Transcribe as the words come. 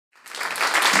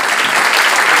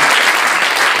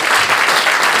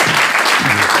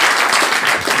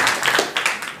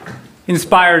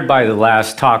Inspired by the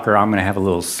last talker, I'm going to have a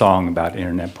little song about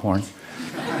internet porn.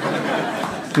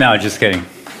 No, just kidding.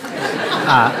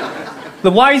 The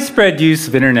widespread use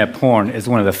of internet porn is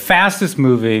one of the fastest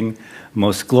moving,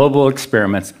 most global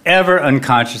experiments ever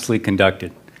unconsciously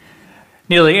conducted.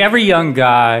 Nearly every young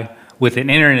guy with an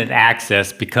internet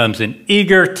access becomes an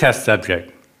eager test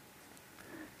subject.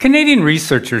 Canadian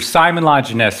researcher Simon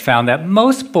Lajeunesse found that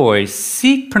most boys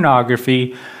seek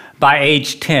pornography by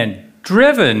age 10,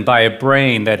 driven by a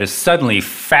brain that is suddenly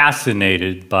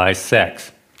fascinated by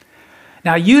sex.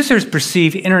 Now, users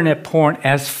perceive internet porn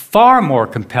as far more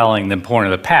compelling than porn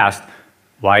of the past.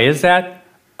 Why is that?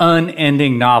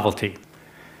 Unending novelty.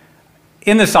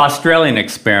 In this Australian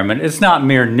experiment, it's not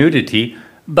mere nudity,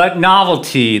 but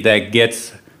novelty that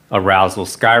gets arousal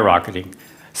skyrocketing.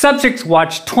 Subjects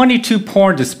watch 22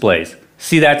 porn displays.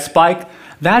 See that spike?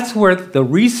 That's where the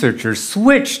researchers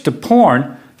switched to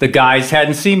porn the guys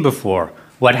hadn't seen before.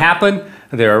 What happened?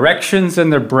 Their erections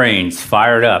and their brains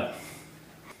fired up.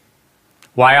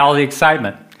 Why all the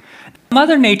excitement?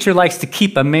 Mother Nature likes to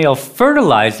keep a male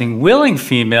fertilizing willing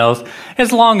females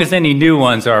as long as any new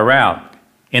ones are around.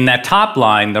 In that top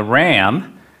line, the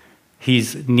ram, he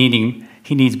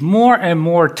needs more and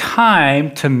more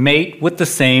time to mate with the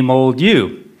same old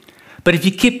ewe. But if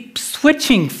you keep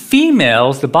switching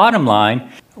females, the bottom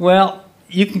line, well,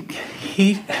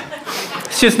 it's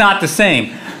just not the same.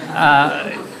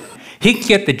 He can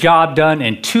get the job done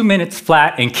in 2 minutes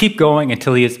flat and keep going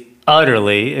until he is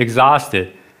utterly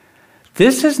exhausted.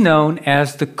 This is known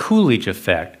as the Coolidge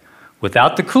effect.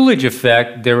 Without the Coolidge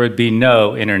effect, there would be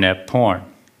no internet porn.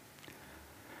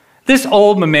 This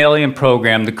old mammalian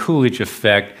program, the Coolidge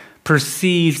effect,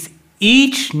 perceives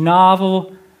each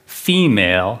novel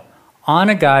female on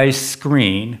a guy's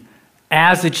screen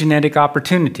as a genetic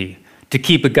opportunity. To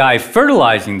keep a guy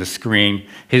fertilizing the screen,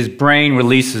 his brain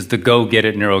releases the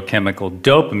go-get-it neurochemical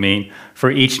dopamine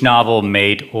for each novel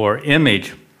mate or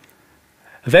image.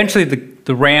 Eventually,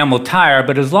 the ram will tire,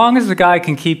 but as long as the guy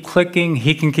can keep clicking,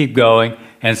 he can keep going,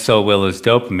 and so will his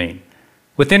dopamine.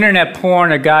 With internet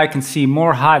porn, a guy can see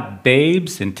more hot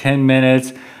babes in 10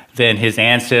 minutes than his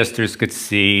ancestors could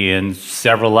see in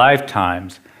several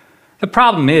lifetimes. The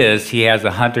problem is he has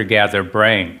a hunter-gatherer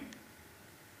brain.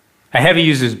 A heavy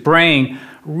user's brain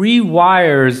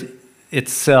rewires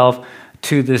itself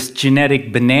to this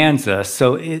genetic bonanza,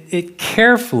 so his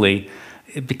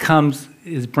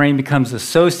brain becomes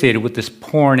associated with this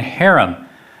porn harem.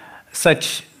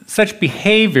 Such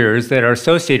behaviors that are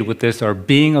associated with this are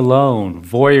being alone,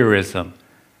 voyeurism,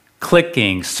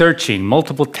 clicking, searching,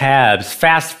 multiple tabs,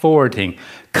 fast-forwarding,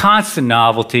 constant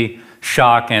novelty,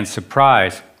 shock, and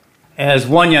surprise. As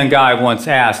one young guy once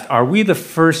asked, are we the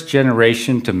first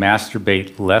generation to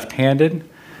masturbate left-handed?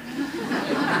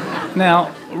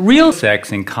 Now, real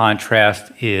sex, in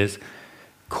contrast, is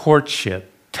courtship,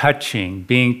 touching,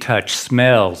 being touched,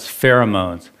 smells,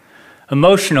 pheromones,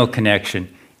 emotional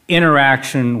connection,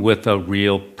 interaction with a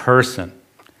real person.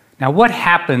 Now, what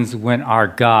happens when our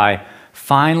guy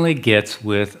finally gets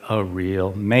with a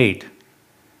real mate?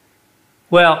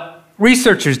 Well,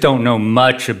 researchers don't know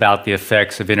much about the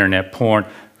effects of internet porn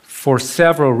for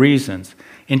several reasons.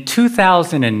 In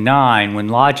 2009, when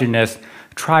Lajeunesse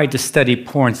tried to study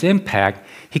porn's impact,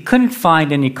 he couldn't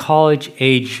find any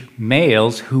college-age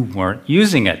males who weren't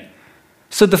using it.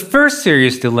 So the first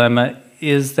serious dilemma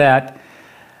is that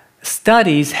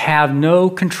studies have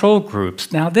no control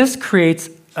groups. Now, this creates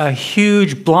a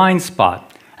huge blind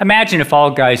spot. Imagine if all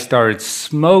guys started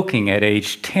smoking at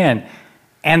age 10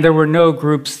 and there were no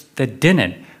groups that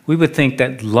didn't. We would think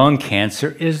that lung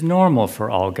cancer is normal for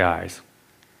all guys.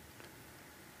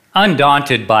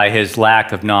 Undaunted by his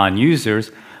lack of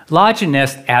non-users,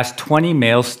 Lajeunesse asked 20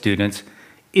 male students,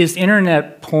 is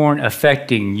internet porn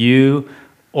affecting you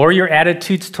or your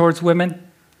attitudes towards women?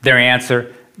 Their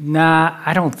answer, nah,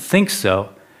 I don't think so.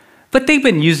 But they've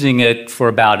been using it for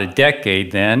about a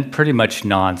decade then, pretty much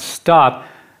non-stop.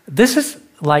 This is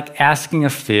like asking a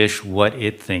fish what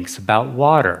it thinks about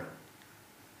water.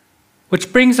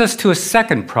 Which brings us to a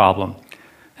second problem.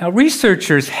 Now,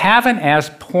 researchers haven't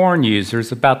asked porn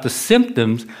users about the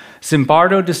symptoms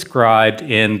Zimbardo described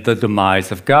in The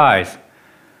Demise of Guys.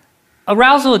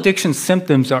 Arousal addiction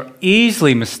symptoms are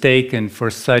easily mistaken for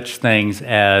such things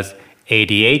as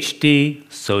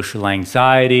ADHD, social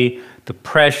anxiety,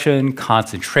 depression,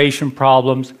 concentration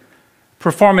problems,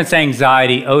 performance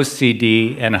anxiety,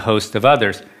 OCD, and a host of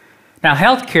others. Now,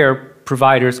 healthcare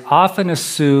providers often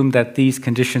assume that these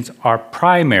conditions are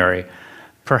primary,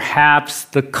 perhaps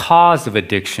the cause of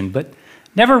addiction, but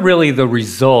never really the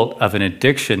result of an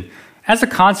addiction. As a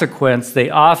consequence, they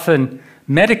often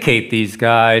medicate these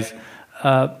guys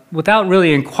without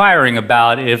really inquiring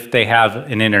about if they have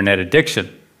an internet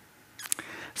addiction.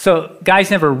 So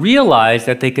guys never realized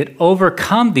that they could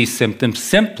overcome these symptoms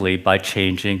simply by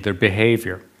changing their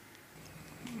behavior.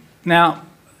 Now,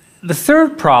 the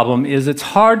third problem is it's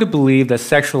hard to believe that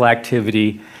sexual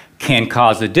activity can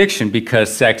cause addiction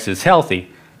because sex is healthy.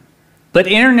 But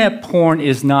internet porn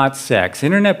is not sex.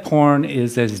 Internet porn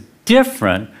is as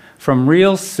different from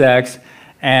real sex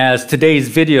as today's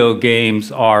video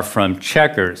games are from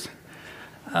checkers.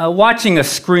 Watching a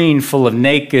screen full of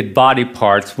naked body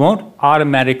parts won't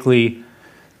automatically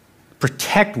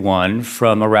protect one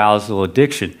from arousal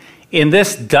addiction. In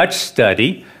this Dutch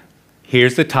study,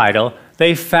 here's the title,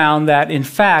 they found that, in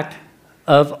fact,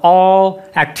 of all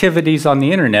activities on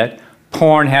the internet,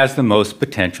 porn has the most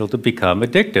potential to become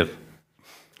addictive.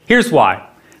 Here's why.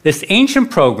 This ancient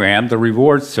program, the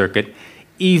reward circuit,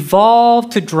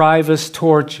 evolved to drive us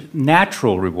towards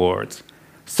natural rewards,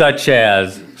 such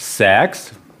as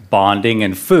sex, bonding,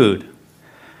 and food.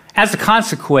 As a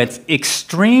consequence,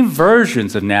 extreme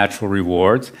versions of natural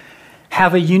rewards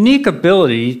have a unique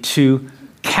ability to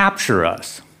capture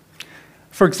us.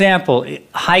 For example,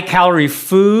 high-calorie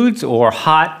foods or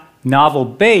hot, novel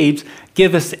babes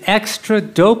give us extra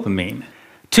dopamine.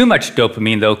 Too much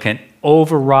dopamine, though, can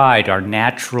override our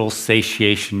natural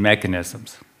satiation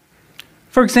mechanisms.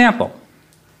 For example,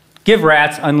 give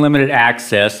rats unlimited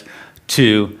access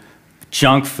to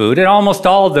junk food, and almost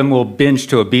all of them will binge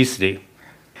to obesity.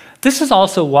 This is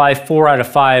also why 4 out of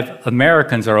 5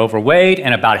 Americans are overweight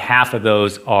and about half of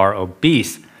those are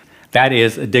obese. That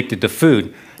is, addicted to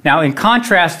food. Now, in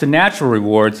contrast to natural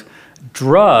rewards,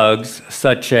 drugs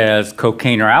such as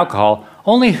cocaine or alcohol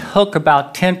only hook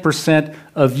about 10%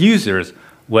 of users,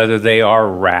 whether they are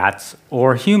rats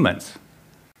or humans.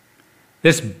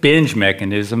 This binge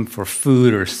mechanism for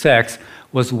food or sex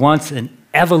was once an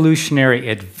evolutionary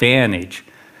advantage.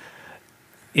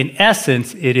 In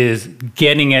essence, it is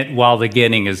getting it while the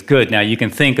getting is good. Now, you can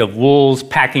think of wolves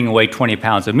packing away 20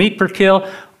 pounds of meat per kill,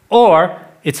 or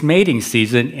it's mating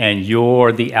season and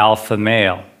you're the alpha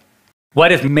male.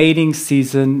 What if mating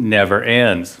season never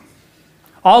ends?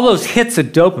 All those hits of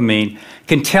dopamine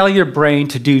can tell your brain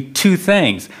to do 2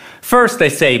 things. First, they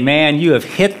say, man, you have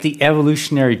hit the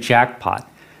evolutionary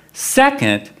jackpot.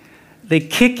 Second, they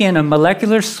kick in a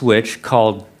molecular switch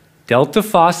called delta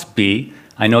phos-B.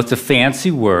 I know it's a fancy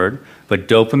word, but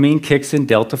dopamine kicks in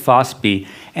delta phos-B,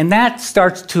 and that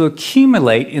starts to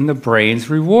accumulate in the brain's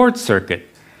reward circuit.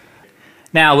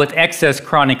 Now, with excess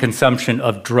chronic consumption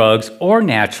of drugs or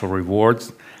natural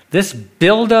rewards, this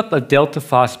buildup of delta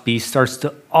phos-B starts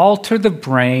to alter the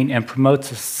brain and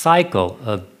promotes a cycle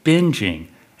of binging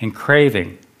and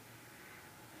craving.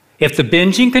 If the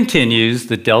binging continues,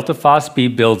 the delta phos-B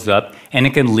builds up and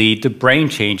it can lead to brain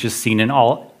changes seen in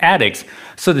all addicts.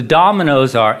 So the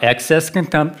dominoes are excess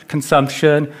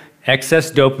consumption,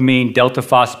 excess dopamine, delta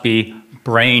phos-B,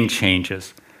 brain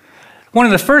changes. One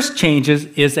of the first changes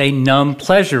is a numb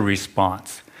pleasure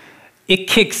response. It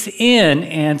kicks in,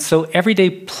 and so everyday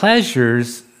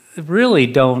pleasures really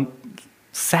don't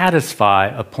satisfy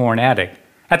a porn addict.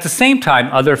 At the same time,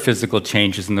 other physical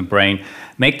changes in the brain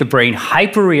make the brain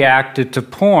hyperreactive to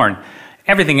porn.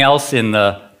 Everything else in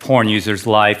the porn user's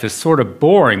life is sort of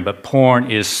boring, but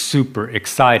porn is super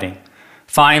exciting.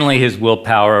 Finally, his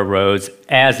willpower erodes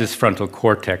as his frontal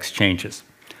cortex changes.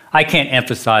 I can't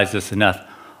emphasize this enough.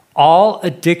 All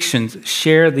addictions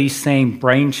share these same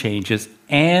brain changes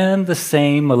and the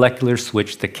same molecular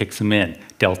switch that kicks them in,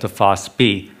 delta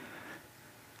phos-B.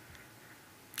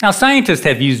 Now, scientists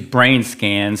have used brain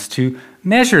scans to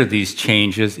measure these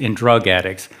changes in drug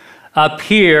addicts. Up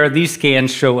here, these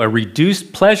scans show a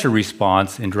reduced pleasure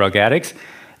response in drug addicts.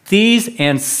 These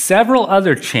and several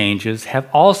other changes have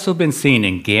also been seen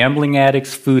in gambling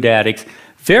addicts, food addicts,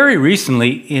 very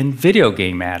recently in video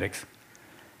game addicts,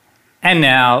 and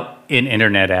now in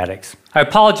internet addicts. I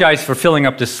apologize for filling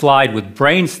up this slide with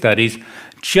brain studies.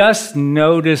 Just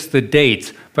notice the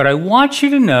dates, but I want you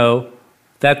to know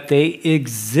that they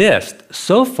exist.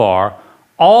 So far,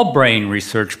 all brain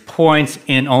research points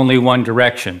in only one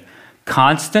direction.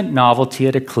 Constant novelty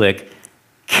at a click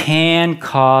can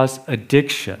cause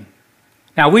addiction.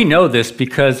 Now, we know this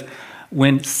because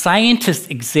when scientists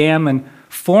examined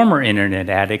former internet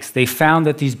addicts, they found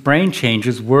that these brain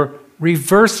changes were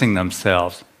reversing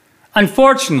themselves.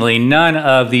 Unfortunately, none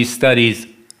of these studies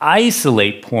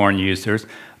isolate porn users,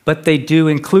 but they do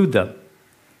include them.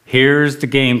 Here's the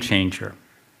game changer.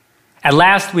 At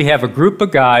last, we have a group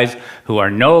of guys who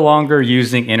are no longer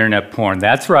using internet porn.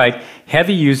 That's right,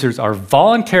 heavy users are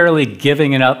voluntarily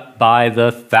giving it up by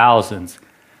the thousands.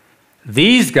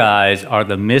 These guys are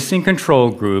the missing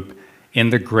control group in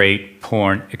the great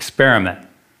porn experiment.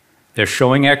 They're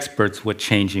showing experts what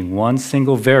changing one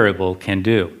single variable can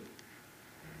do.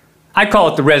 I call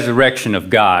it the resurrection of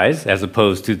guys, as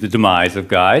opposed to the demise of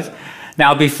guys.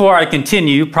 Now, before I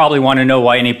continue, you probably want to know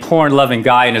why any porn-loving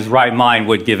guy in his right mind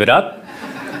would give it up.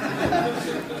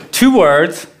 2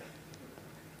 words: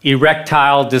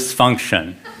 erectile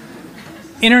dysfunction.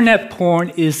 Internet porn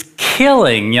is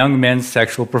killing young men's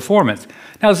sexual performance.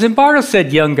 Now, Zimbardo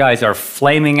said young guys are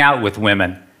flaming out with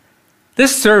women.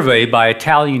 This survey by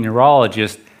Italian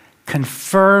neurologists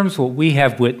confirms what we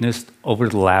have witnessed over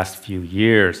the last few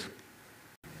years.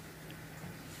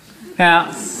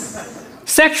 Now,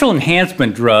 sexual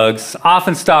enhancement drugs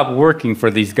often stop working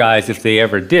for these guys if they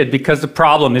ever did, because the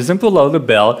problem isn't below the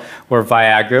belt where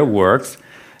Viagra works,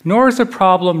 nor is the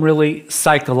problem really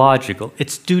psychological.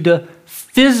 It's due to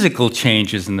physical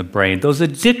changes in the brain, those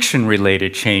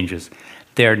addiction-related changes.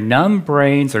 Their numb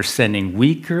brains are sending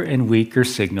weaker and weaker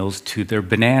signals to their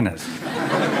bananas.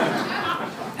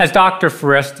 As Dr.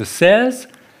 Foresta says,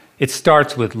 it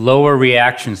starts with lower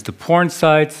reactions to porn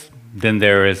sites, then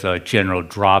there is a general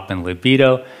drop in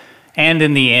libido, and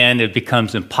in the end, it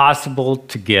becomes impossible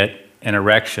to get an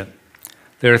erection.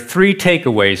 There are 3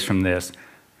 takeaways from this.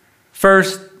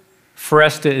 First,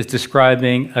 Foresta is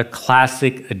describing a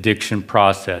classic addiction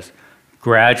process,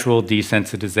 gradual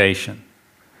desensitization.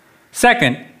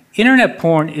 Second, internet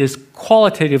porn is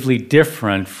qualitatively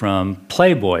different from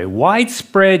Playboy.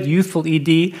 Widespread youthful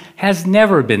ED has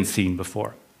never been seen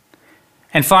before.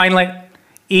 And finally,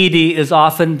 ED is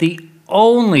often the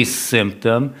only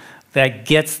symptom that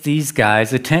gets these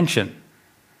guys' attention.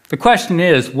 The question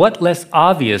is, what less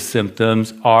obvious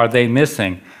symptoms are they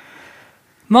missing?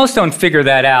 Most don't figure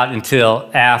that out until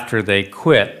after they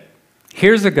quit.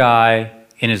 Here's a guy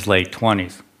in his late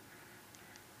 20s.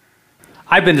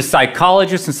 I've been to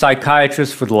psychologists and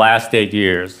psychiatrists for the last 8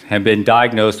 years, have been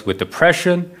diagnosed with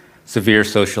depression, severe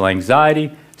social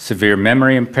anxiety, severe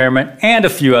memory impairment, and a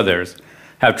few others.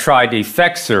 Have tried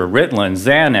Effexor, Ritalin,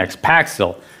 Xanax,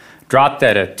 Paxil, dropped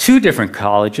out of 2 different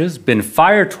colleges, been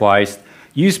fired twice,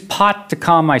 used pot to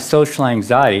calm my social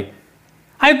anxiety.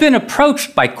 I've been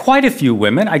approached by quite a few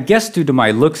women, I guess due to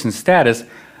my looks and status,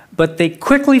 but they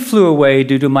quickly flew away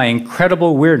due to my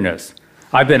incredible weirdness.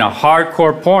 I've been a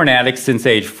hardcore porn addict since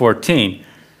age 14.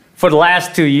 For the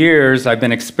last 2 years, I've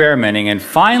been experimenting and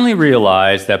finally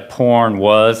realized that porn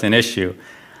was an issue.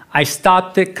 I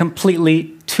stopped it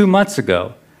completely 2 months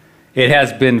ago. It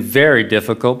has been very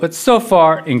difficult, but so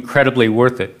far, incredibly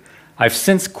worth it. I've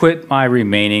since quit my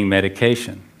remaining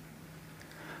medication.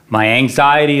 My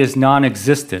anxiety is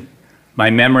non-existent. My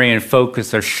memory and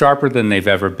focus are sharper than they've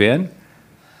ever been.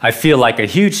 I feel like a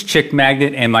huge chick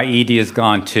magnet, and my ED is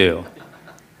gone too.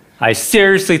 I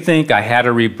seriously think I had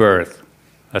a rebirth,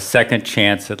 a second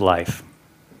chance at life.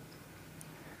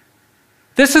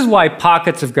 This is why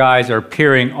pockets of guys are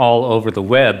appearing all over the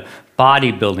web,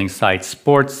 bodybuilding sites,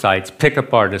 sports sites,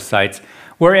 pickup artist sites,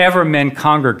 wherever men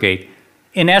congregate.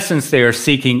 In essence, they are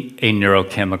seeking a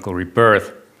neurochemical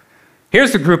rebirth.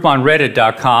 Here's a group on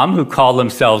Reddit.com who call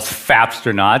themselves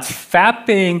Fapsternauts.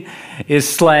 Fapping is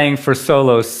slang for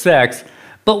solo sex,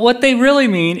 but what they really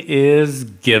mean is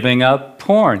giving up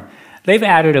porn. They've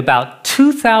added about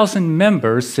 2,000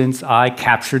 members since I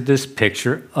captured this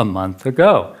picture a month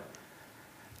ago.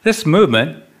 This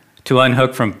movement to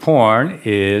unhook from porn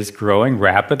is growing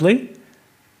rapidly.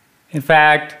 In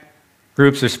fact,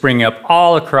 groups are springing up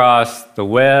all across the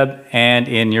web and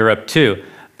in Europe too.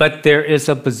 But there is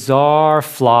a bizarre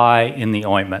fly in the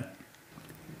ointment.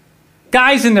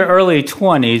 Guys in their early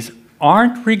 20s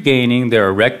aren't regaining their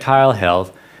erectile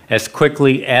health as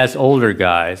quickly as older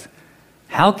guys.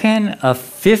 How can a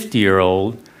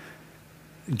 50-year-old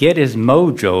get his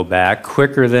mojo back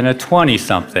quicker than a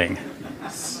 20-something?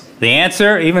 The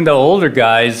answer, even though older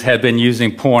guys have been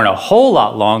using porn a whole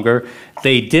lot longer,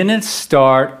 they didn't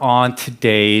start on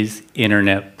today's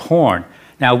internet porn.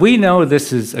 Now, we know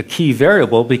this is a key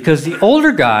variable because the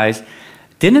older guys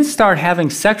didn't start having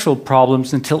sexual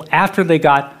problems until after they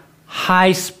got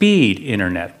high-speed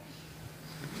internet.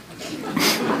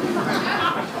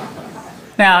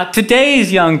 Now,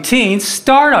 today's young teens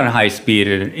start on high-speed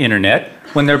internet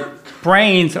when their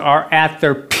brains are at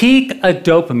their peak of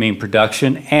dopamine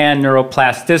production and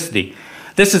neuroplasticity.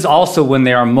 This is also when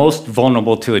they are most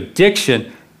vulnerable to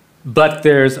addiction, but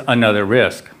there's another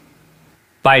risk.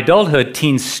 By adulthood,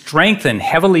 teens strengthen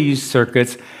heavily used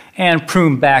circuits and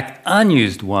prune back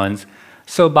unused ones.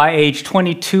 So by age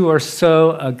 22 or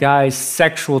so, a guy's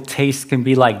sexual taste can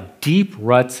be like deep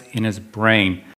ruts in his brain.